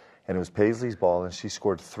 And it was Paisley's ball, and she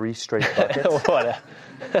scored 3 straight buckets.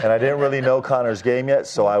 And I didn't really know Connor's game yet,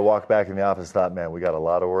 so I walked back in the office and thought, man, we got a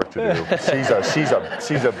lot of work to do.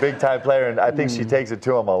 She's a big-time player, and I think she takes it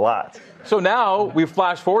to him a lot. So now we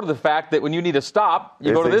flash forward to the fact that when you need to stop,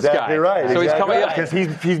 you go to this exactly guy. Right. So he's coming up. Because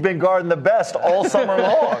he's been guarding the best all summer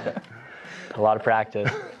long. A lot of practice.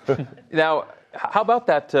 Now, how about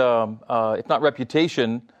that, if not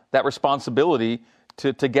reputation, that responsibility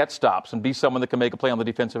to get stops and be someone that can make a play on the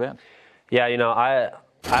defensive end? Yeah, I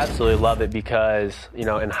absolutely love it because,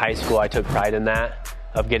 in high school I took pride in that,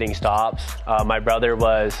 of getting stops. My brother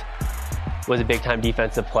was a big-time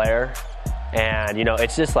defensive player, and,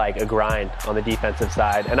 it's just like a grind on the defensive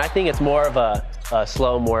side. And I think it's more of a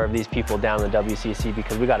slow more of these people down in the WCC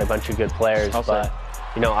because we got a bunch of good players. But,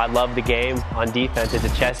 I love the game on defense. It's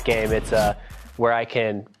a chess game. It's where I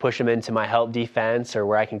can push them into my help defense or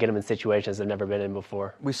where I can get them in situations they've never been in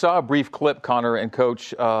before. We saw a brief clip, Connor and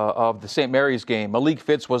Coach, of the St. Mary's game. Malik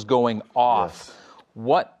Fitz was going off. Yes.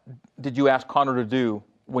 What did you ask Connor to do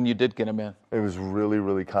when you did get him in? It was really,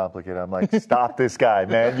 really complicated. I'm like, stop this guy,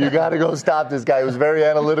 man. You got to go stop this guy. He was very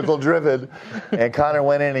analytical driven. And Connor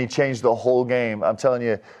went in and he changed the whole game. I'm telling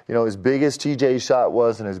you, as big as TJ's shot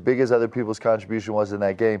was and as big as other people's contribution was in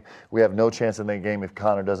that game, we have no chance in that game if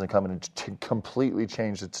Connor doesn't come in and completely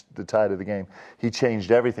change the tide of the game. He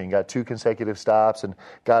changed everything, got 2 consecutive stops and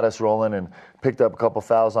got us rolling and picked up a couple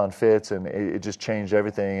fouls on Fitz, and it just changed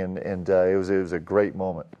everything. And it was a great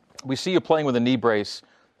moment. We see you playing with a knee brace.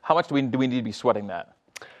 How much do we need to be sweating that?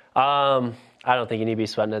 I don't think you need to be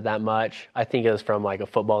sweating it that much. I think it was from like a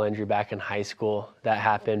football injury back in high school that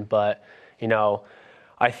happened. But,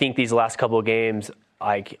 I think these last couple of games,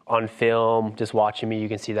 like on film, just watching me, you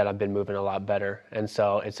can see that I've been moving a lot better. And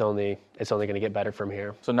so it's only going to get better from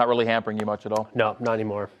here. So not really hampering you much at all? No, not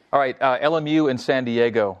anymore. All right, LMU and San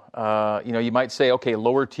Diego. You might say, okay,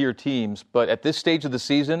 lower tier teams. But at this stage of the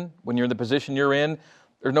season, when you're in the position you're in,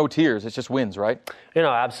 there's no tiers. It's just wins, right?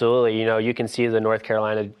 Absolutely. You can see the North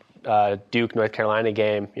Carolina, Duke-North Carolina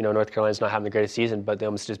game. North Carolina's not having the greatest season, but they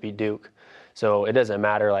almost just beat Duke. So it doesn't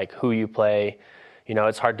matter, like, who you play.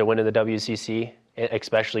 It's hard to win in the WCC,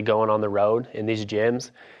 especially going on the road in these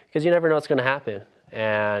gyms, because you never know what's going to happen.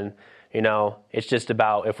 And, it's just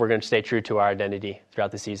about if we're going to stay true to our identity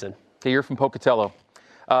throughout the season. Okay, you're from Pocatello.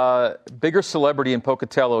 Bigger celebrity in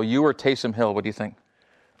Pocatello, you or Taysom Hill? What do you think?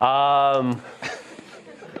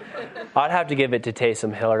 I'd have to give it to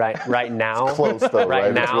Taysom Hill right now. It's close, though,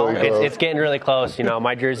 right now, it's, really it's getting really close.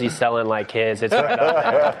 My jersey's selling like his. It's right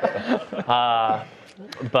up there.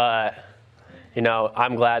 But,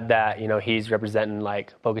 I'm glad that, he's representing,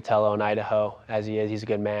 like, Pocatello and Idaho as he is. He's a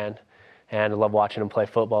good man. And I love watching him play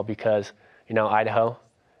football because, Idaho,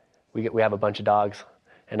 we have a bunch of dogs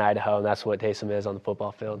in Idaho, and that's what Taysom is on the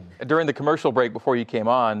football field. During the commercial break before you came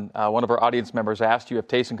on, one of our audience members asked you if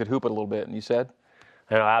Taysom could hoop it a little bit, and you said?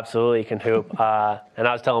 Absolutely, he can hoop. And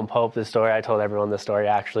I was telling Pope this story. I told everyone this story,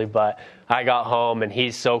 actually. But I got home, and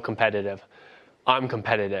he's so competitive. I'm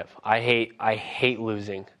competitive. I hate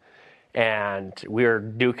losing. And we were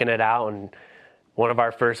duking it out, and one of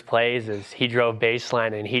our first plays is he drove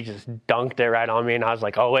baseline, and he just dunked it right on me. And I was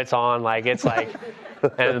like, oh, it's on. Like, it's like,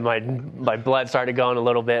 and my blood started going a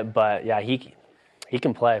little bit. But, yeah, he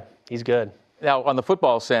can play. He's good. Now, on the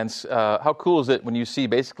football sense, how cool is it when you see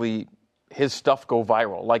basically his stuff go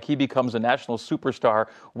viral? Like he becomes a national superstar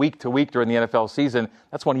week to week during the NFL season.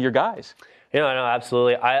 That's one of your guys. No,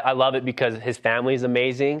 absolutely. I love it because his family is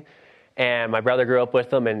amazing, and my brother grew up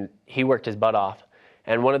with him, and he worked his butt off.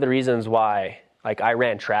 And one of the reasons why, like, I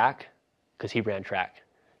ran track, because he ran track,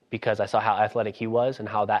 because I saw how athletic he was and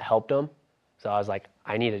how that helped him. So I was like,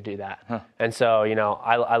 I need to do that. Huh. And so,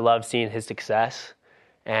 I love seeing his success,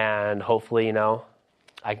 and hopefully,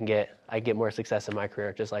 I can get more success in my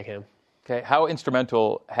career just like him. Okay, how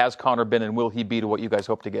instrumental has Connor been, and will he be to what you guys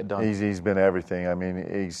hope to get done? He's been everything. I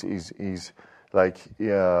mean, he's like,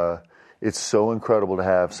 it's so incredible to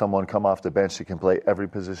have someone come off the bench that can play every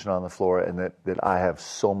position on the floor, and that I have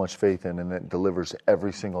so much faith in, and that delivers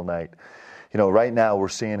every single night. Right now we're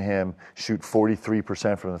seeing him shoot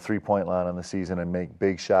 43% from the three-point line on the season and make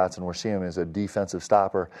big shots, and we're seeing him as a defensive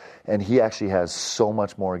stopper, and he actually has so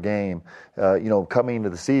much more game. Coming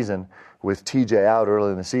into the season, with TJ out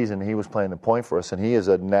early in the season, he was playing the point for us, and he is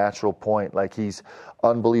a natural point. Like, he's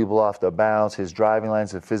unbelievable off the bounce. His driving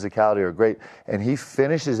lines and physicality are great, and he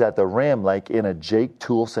finishes at the rim like in a Jake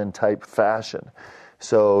Toolson type fashion.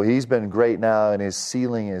 So he's been great now, and his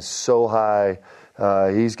ceiling is so high.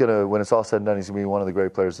 He's gonna, when it's all said and done, he's gonna be one of the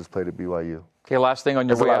great players that's played at BYU. Okay, last thing on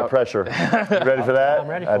your way out. That's a lot of pressure. You ready for that? I'm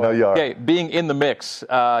ready for I know you are. Okay, being in the mix,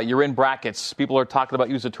 you're in brackets. People are talking about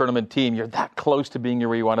you as a tournament team. You're that close to being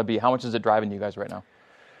where you want to be. How much is it driving you guys right now?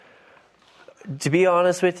 To be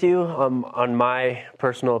honest with you, on my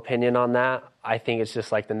personal opinion on that, I think it's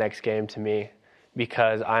just like the next game to me,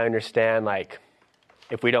 because I understand, like,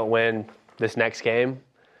 if we don't win this next game,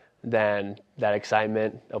 then that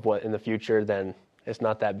excitement of what in the future, then it's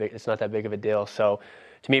not that big. It's not that big of a deal. So,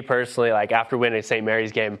 to me personally, like, after winning St.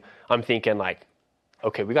 Mary's game, I'm thinking, like,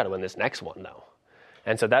 okay, we got to win this next one though.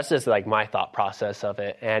 And so that's just like my thought process of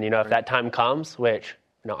it. And if that time comes, which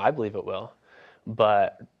I believe it will,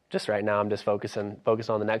 but just right now I'm just focused on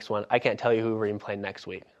the next one. I can't tell you who we're even playing next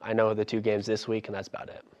week. I know the 2 games this week, and that's about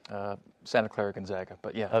it. Santa Clara, Gonzaga.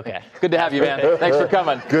 But yeah. Okay. Good to have you, man. Thanks for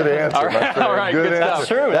coming. Good answer. All right. All right. Good answer. That's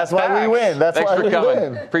true. That's why we win. Thanks for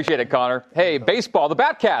coming. Appreciate it, Connor. Hey, baseball. The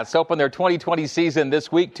Batcats open their 2020 season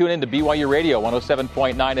this week. Tune in to BYU Radio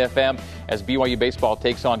 107.9 FM as BYU baseball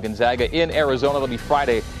takes on Gonzaga in Arizona. It'll be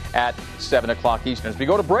Friday at 7 o'clock Eastern. As we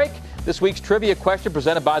go to break, this week's trivia question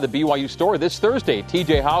presented by the BYU Store. This Thursday,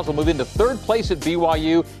 TJ Haws will move into 3rd place at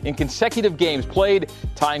BYU in consecutive games played,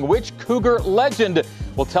 tying which Cougar legend?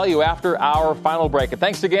 We'll tell you after our final break. And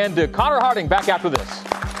thanks again to Connor Harding. Back after this.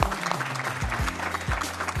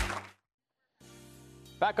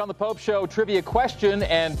 Back on the Pope Show, trivia question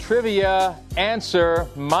and trivia answer.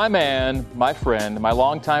 My man, my friend, my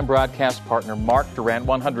longtime broadcast partner, Mark Durrant,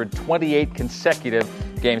 128 consecutive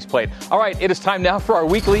games played. All right, it is time now for our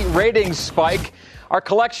weekly ratings spike. Our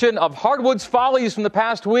collection of Hardwood's follies from the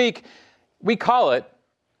past week. We call it,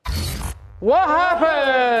 What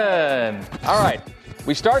Happened? All right,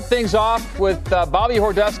 we start things off with Bobby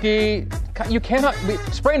Hordusky. You cannot,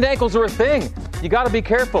 sprained ankles are a thing. You got to be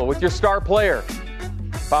careful with your star player.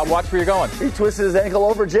 Bob, watch where you're going. He twisted his ankle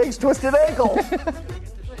over Jake's twisted ankle.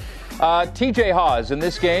 TJ Haws in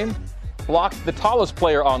this game blocked the tallest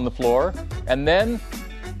player on the floor and then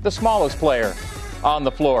the smallest player on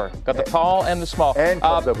the floor. Got the tall and the small. And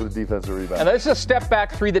comes up with a defensive rebound. And this is a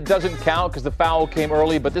step-back 3 that doesn't count because the foul came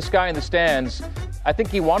early, but this guy in the stands, I think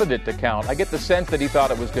he wanted it to count. I get the sense that he thought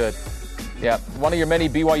it was good. Yeah, one of your many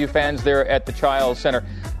BYU fans there at the Chiles Center.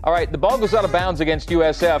 All right, the ball goes out of bounds against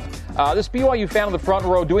USF. This BYU fan in the front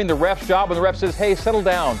row doing the ref's job, and the ref says, hey, settle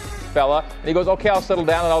down, fella. And he goes, okay, I'll settle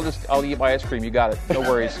down, and I'll eat my ice cream. You got it. No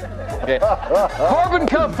worries. Okay. Corbin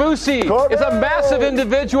Kaufusi is a massive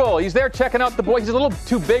individual. He's there checking out the boys. He's a little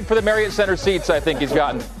too big for the Marriott Center seats, I think he's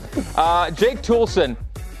gotten. Jake Toolson,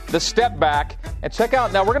 the step back. And check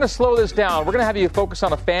out, now we're going to slow this down. We're going to have you focus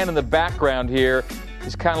on a fan in the background here.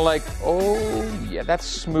 He's kind of like, oh, yeah, that's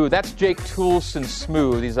smooth. That's Jake Toolson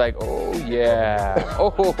smooth. He's like, oh, yeah.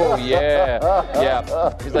 Oh, yeah.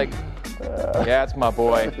 Yeah. He's like, yeah, that's my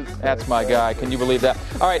boy. That's my guy. Can you believe that?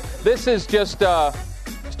 All right, this is just a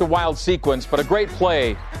wild sequence, but a great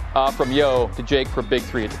play from Yo to Jake for a big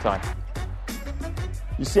 3 at the time.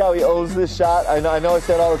 You see how he owes this shot? I know I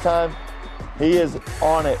say it all the time. He is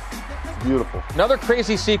on it. It's beautiful. Another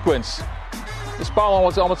crazy sequence. This ball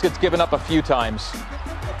almost gets given up a few times.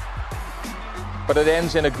 But it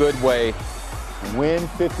ends in a good way. Win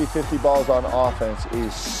 50-50 balls on offense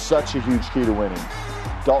is such a huge key to winning.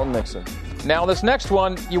 Dalton Nixon. Now this next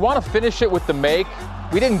one, you want to finish it with the make.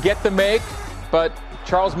 We didn't get the make, But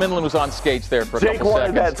Charles Minlin was on skates there for a Jake couple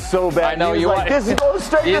seconds. Jake wanted that so bad. I know he was like, this is going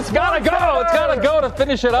straight. It's got to go. It's got to go to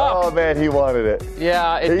finish it up. Oh, man, he wanted it.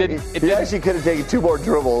 Yeah, it didn't. He actually could have taken 2 more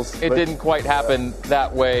dribbles. It didn't quite happen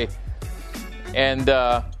that way. And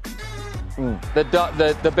the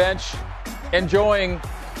bench enjoying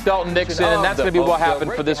Dalton Nixon, and that's going to be what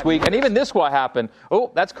happened for this week. And even this what happened.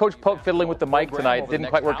 Oh, that's Coach Pope fiddling with the mic tonight. Didn't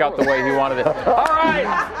quite work out the way he wanted it. All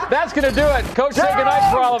right, that's going to do it. Coach, say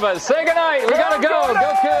goodnight for all of us. Say goodnight. We got to go.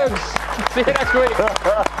 Go Cougs. See you next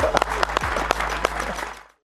week.